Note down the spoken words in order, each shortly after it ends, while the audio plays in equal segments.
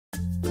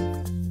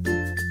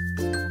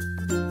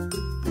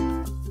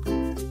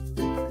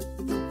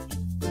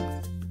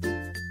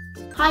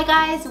Hi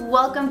guys,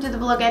 welcome to the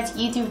Bloguettes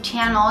YouTube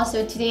channel.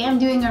 So today I'm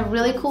doing a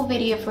really cool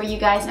video for you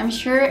guys. I'm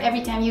sure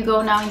every time you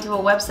go now into a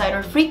website,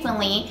 or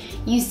frequently,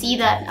 you see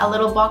that a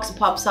little box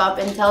pops up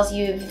and tells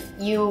you if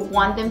you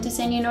want them to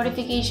send you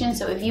notifications.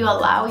 So if you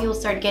allow, you'll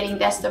start getting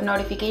desktop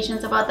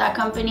notifications about that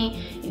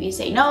company. If you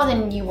say no,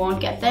 then you won't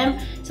get them.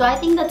 So I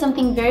think that's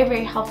something very,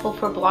 very helpful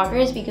for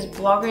bloggers, because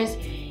bloggers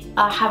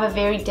have a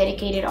very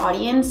dedicated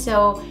audience.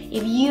 So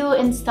if you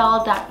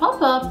install that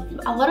pop-up,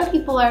 a lot of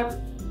people are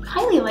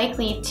highly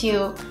likely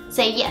to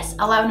say yes,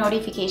 allow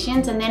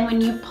notifications, and then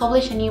when you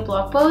publish a new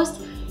blog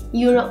post,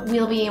 you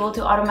will be able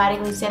to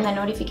automatically send a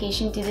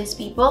notification to these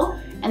people,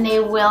 and they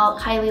will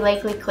highly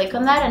likely click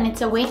on that, and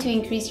it's a way to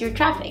increase your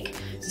traffic.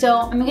 So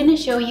I'm going to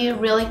show you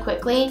really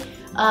quickly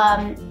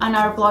on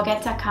our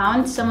Bloguettes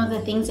account some of the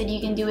things that you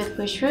can do with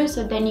PushCrew,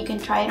 so then you can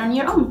try it on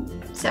your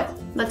own. So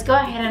let's go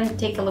ahead and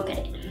take a look at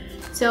it.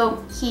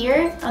 So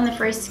here on the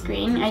first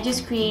screen, I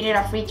just created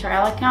a free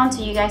trial account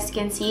so you guys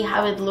can see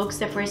how it looks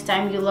the first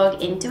time you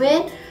log into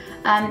it.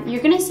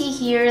 You're gonna see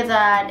here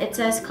that it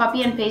says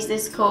copy and paste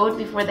this code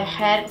before the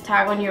head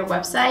tag on your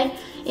website.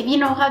 If you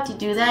know how to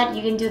do that,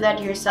 you can do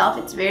that yourself.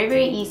 It's very,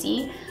 very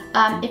easy.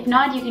 If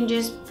not, you can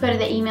just put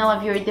the email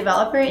of your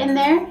developer in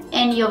there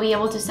and you'll be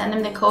able to send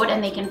them the code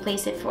and they can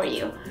place it for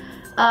you.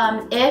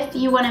 If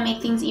you want to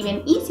make things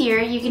even easier,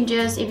 you can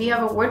just, if you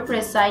have a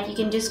WordPress site, you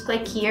can just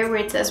click here where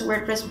it says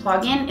WordPress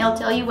plugin. It'll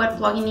tell you what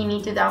plugin you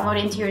need to download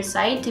into your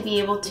site to be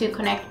able to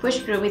connect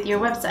PushCrew with your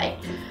website.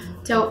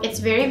 So it's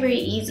very, very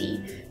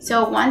easy.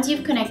 So once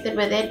you've connected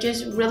with it,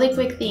 just really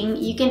quick thing,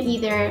 you can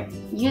either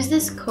use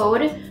this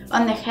code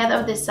on the head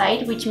of the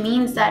site, which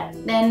means that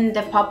then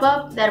the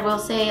pop-up that will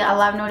say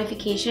allow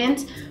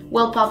notifications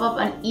will pop up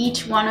on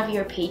each one of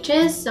your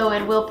pages. So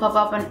it will pop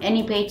up on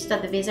any page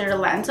that the visitor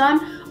lands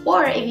on.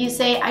 Or if you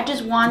say, I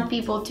just want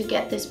people to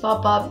get this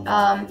pop-up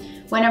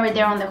whenever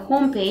they're on the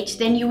home page,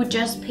 then you would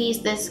just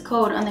paste this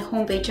code on the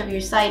home page of your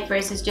site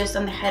versus just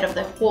on the head of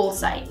the whole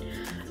site.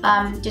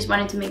 Just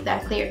wanted to make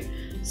that clear.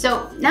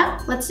 So now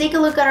let's take a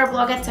look at our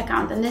Bloguettes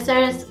account, and this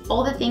is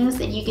all the things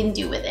that you can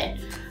do with it.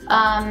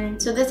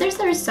 So this is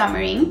our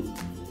summary.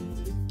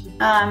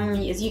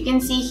 As you can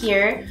see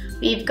here,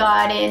 we've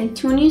gotten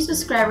 2 new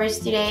subscribers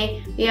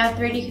today. We have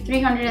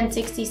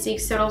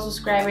 366 total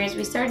subscribers.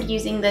 We started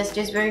using this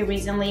just very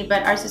recently,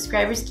 but our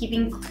subscribers keep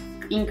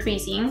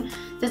increasing.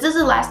 This is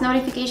the last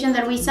notification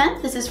that we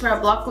sent. This is for a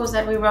blog post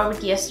that we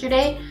wrote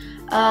yesterday.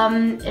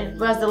 It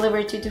was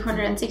delivered to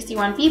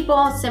 261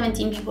 people.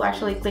 17 people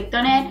actually clicked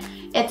on it.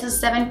 It's a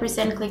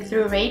 7%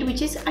 click-through rate,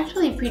 which is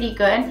actually pretty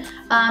good.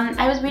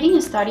 I was reading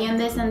a study on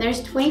this, and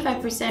there's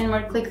 25%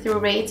 more click-through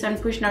rates on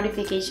push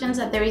notifications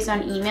than there is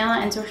on email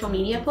and social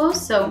media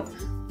posts, so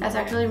that's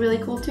actually really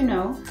cool to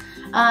know.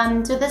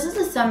 So this is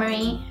the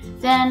summary.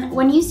 Then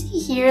when you see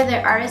here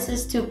the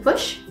RSS to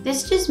push,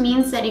 this just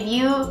means that if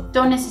you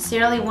don't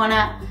necessarily want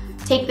to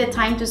take the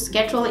time to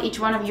schedule each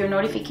one of your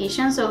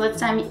notifications, so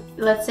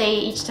let's say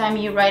each time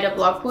you write a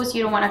blog post,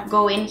 you don't want to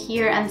go in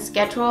here and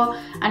schedule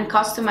and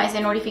customize the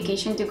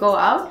notification to go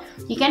out,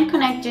 you can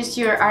connect just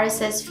your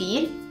RSS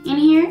feed in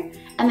here,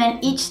 and then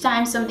each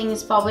time something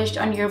is published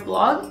on your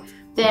blog,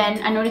 then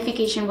a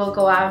notification will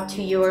go out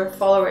to your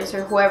followers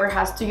or whoever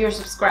has to your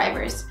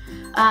subscribers.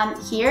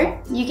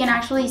 Here you can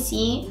actually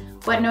see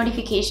what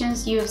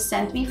notifications you've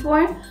sent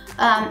before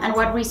and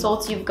what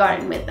results you've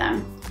gotten with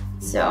them.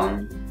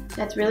 So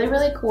that's really,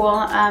 really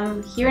cool.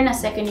 Here in a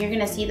second, you're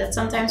gonna see that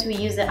sometimes we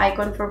use the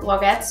icon for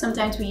Bloguettes,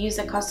 sometimes we use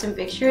a custom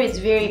picture. It's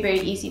very,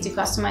 very easy to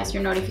customize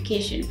your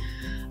notification.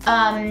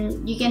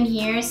 You can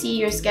here see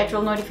your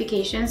scheduled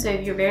notifications. So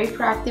if you're very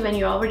proactive and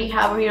you already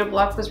have your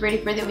blog post ready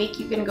for the week,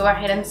 you can go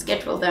ahead and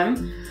schedule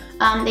them.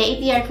 The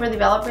API for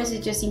developers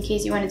is just in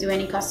case you want to do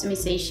any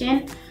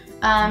customization.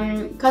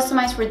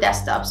 Customize for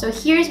desktop. So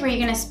here's where you're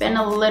gonna spend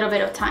a little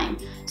bit of time.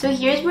 So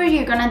here's where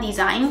you're gonna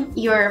design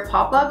your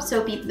pop-up,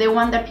 so the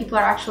one that people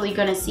are actually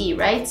gonna see,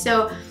 right?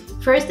 So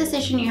first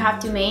decision you have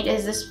to make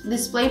is this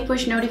display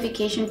push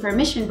notification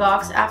permission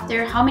box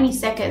after how many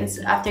seconds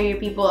after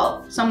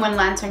someone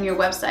lands on your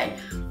website.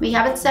 We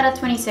have it set at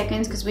 20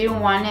 seconds because we don't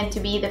want it to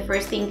be the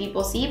first thing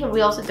people see, but we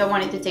also don't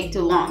want it to take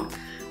too long.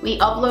 We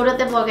uploaded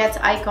the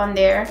Bloguettes icon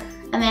there,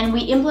 and then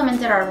we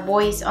implemented our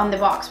voice on the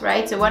box,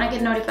 right? So when I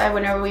get notified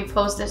whenever we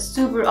post a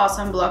super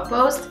awesome blog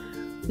post,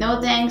 no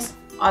thanks,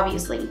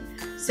 obviously.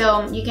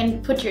 So you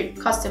can put your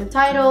custom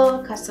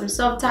title, custom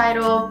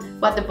subtitle,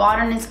 what the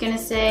button is gonna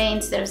say.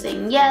 Instead of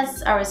saying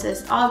yes, ours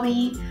says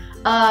obvi.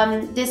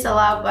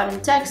 Disallow button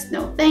text,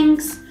 no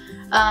thanks.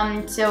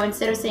 So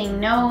instead of saying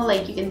no,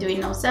 like you can do it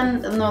no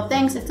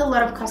thanks. It's a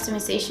lot of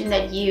customization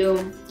that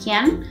you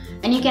can,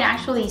 and you can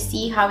actually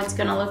see how it's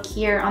gonna look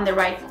here on the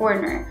right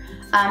corner.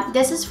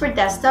 This is for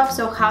desktop,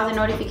 so how the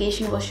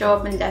notification will show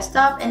up in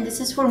desktop, and this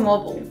is for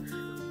mobile.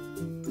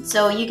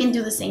 So you can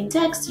do the same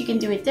text, you can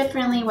do it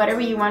differently,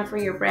 whatever you want for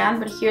your brand,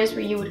 but here's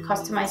where you would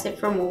customize it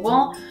for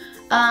mobile.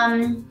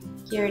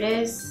 Here it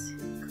is,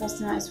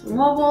 customized for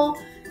mobile.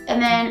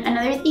 And then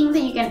another thing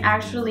that you can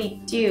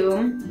actually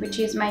do, which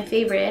is my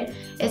favorite,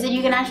 is that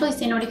you can actually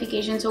send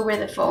notifications over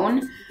the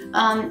phone.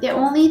 The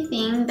only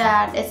thing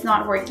that is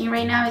not working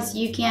right now is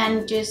you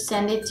can just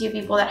send it to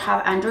people that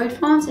have Android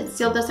phones. It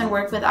still doesn't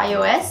work with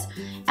iOS.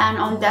 And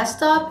on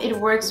desktop, it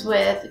works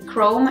with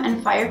Chrome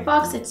and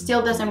Firefox. It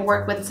still doesn't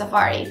work with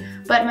Safari.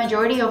 But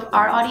majority of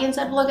our audience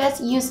at Bloguettes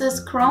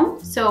uses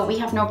Chrome, so we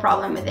have no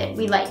problem with it.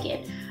 We like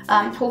it.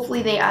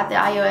 Hopefully they add the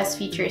iOS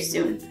feature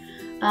soon.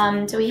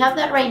 So we have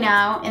that right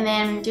now, and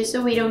then just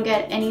so we don't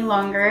get any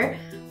longer,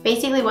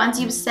 basically once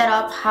you've set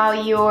up how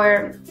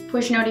your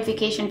push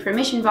notification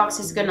permission box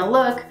is gonna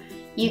look,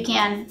 you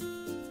can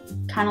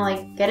kind of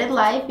like get it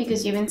live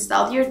because you've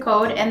installed your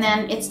code, and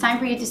then it's time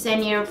for you to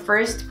send your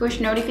first push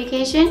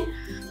notification.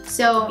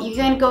 So you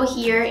can go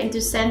here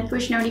into send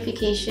push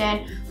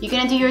notification. You're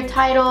gonna do your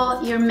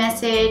title, your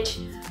message,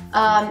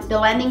 the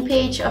landing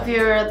page of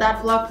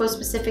that blog post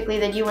specifically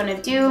that you want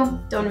to do.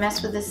 Don't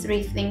mess with these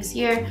 3 things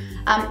here.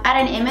 Add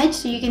an image,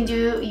 so you can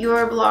do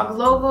your blog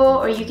logo,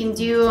 or you can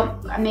do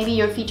maybe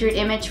your featured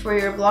image for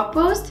your blog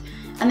post,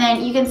 and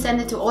then you can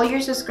send it to all your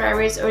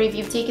subscribers, or if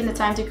you've taken the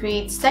time to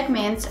create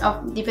segments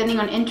of depending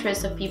on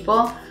interest of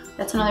people.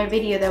 That's another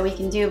video that we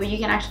can do, but you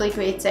can actually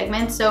create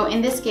segments. So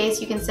in this case,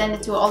 you can send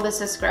it to all the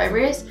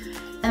subscribers.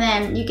 And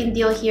then you can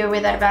deal here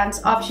with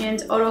advanced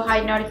options, auto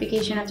hide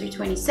notification after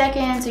 20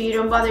 seconds, so you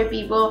don't bother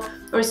people,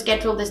 or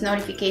schedule this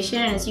notification.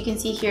 And as you can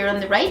see here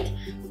on the right,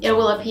 it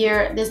will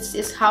appear, this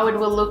is how it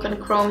will look on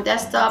Chrome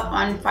desktop,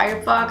 on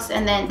Firefox,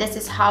 and then this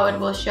is how it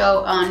will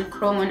show on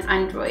Chrome and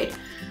Android.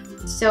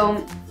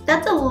 So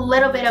that's a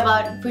little bit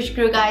about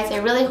PushCrew, guys. I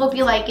really hope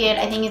you like it.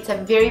 I think it's a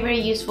very, very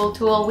useful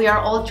tool. We are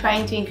all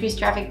trying to increase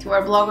traffic to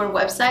our blog or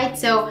website,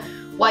 so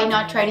why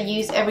not try to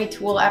use every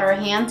tool at our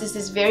hands? This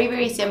is very,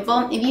 very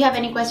simple. If you have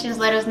any questions,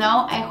 let us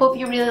know. I hope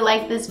you really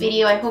like this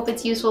video. I hope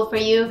it's useful for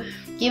you.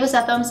 Give us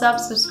a thumbs up,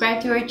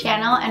 subscribe to our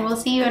channel, and we'll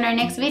see you in our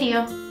next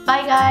video.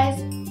 Bye,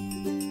 guys!